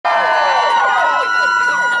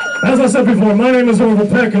As I said before, my name is Orville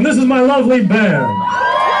Peck, and this is my lovely band.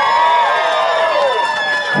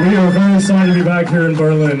 We are very excited to be back here in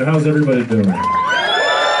Berlin. How's everybody doing?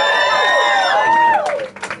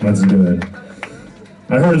 That's good.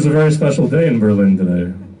 I heard it's a very special day in Berlin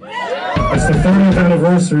today. It's the 30th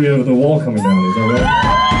anniversary of the wall coming down, is that right?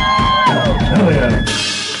 Hell yeah.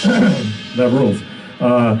 That rules.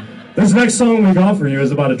 This next song we got for you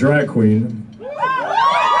is about a drag queen.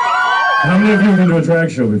 How many of you have been to a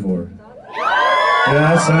drag show before?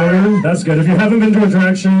 Yeah, some of you? That's good. If you haven't been to a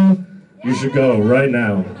drag show, you should go right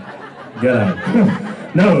now. Get out.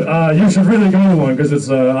 No, you should really go to one, because it's,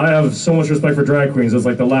 I have so much respect for drag queens. It's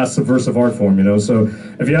like the last subversive art form, you know? So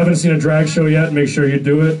if you haven't seen a drag show yet, make sure you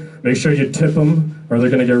do it. Make sure you tip them, or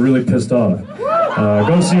they're gonna get really pissed off.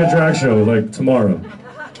 Go see a drag show, like, tomorrow.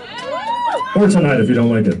 Or tonight, if you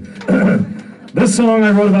don't like it. This song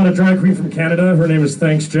I wrote about a drag queen from Canada. Her name is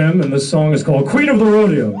Thanks Jem, and this song is called Queen of the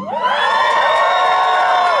Rodeo.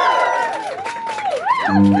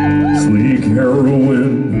 Sleek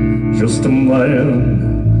heroine, just a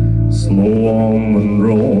man, slow on and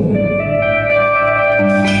roll.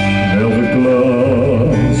 Velvet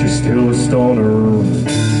gloves, she's still a stoner.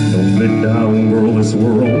 Don't let down, girl, this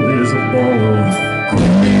world is a ball.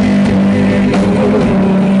 Queen of the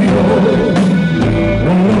rodeo,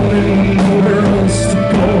 rolling nowhere else to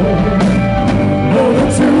go. No, the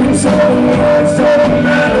tunes or the words don't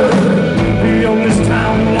matter. Beyond this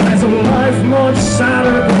town lies a life much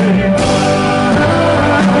sadder, baby.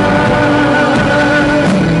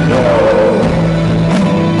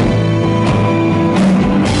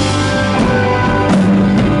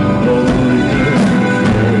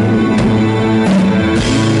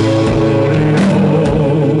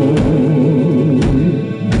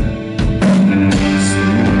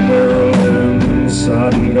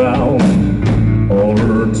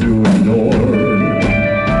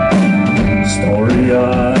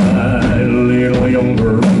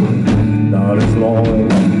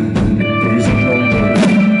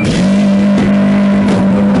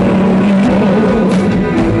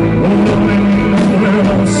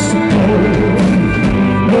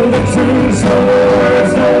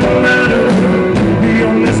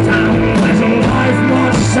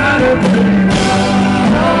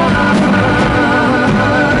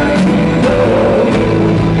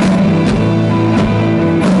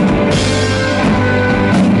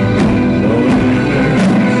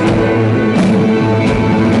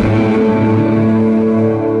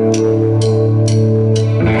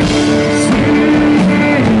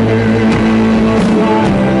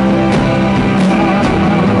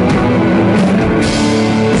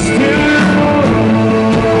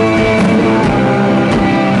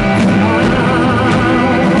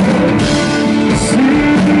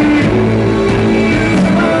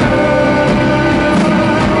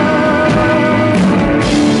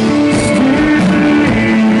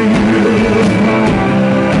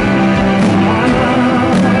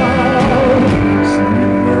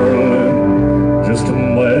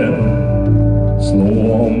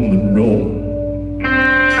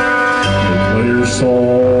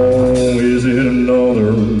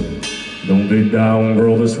 Don't be down,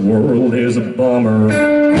 girl, this world is a bummer.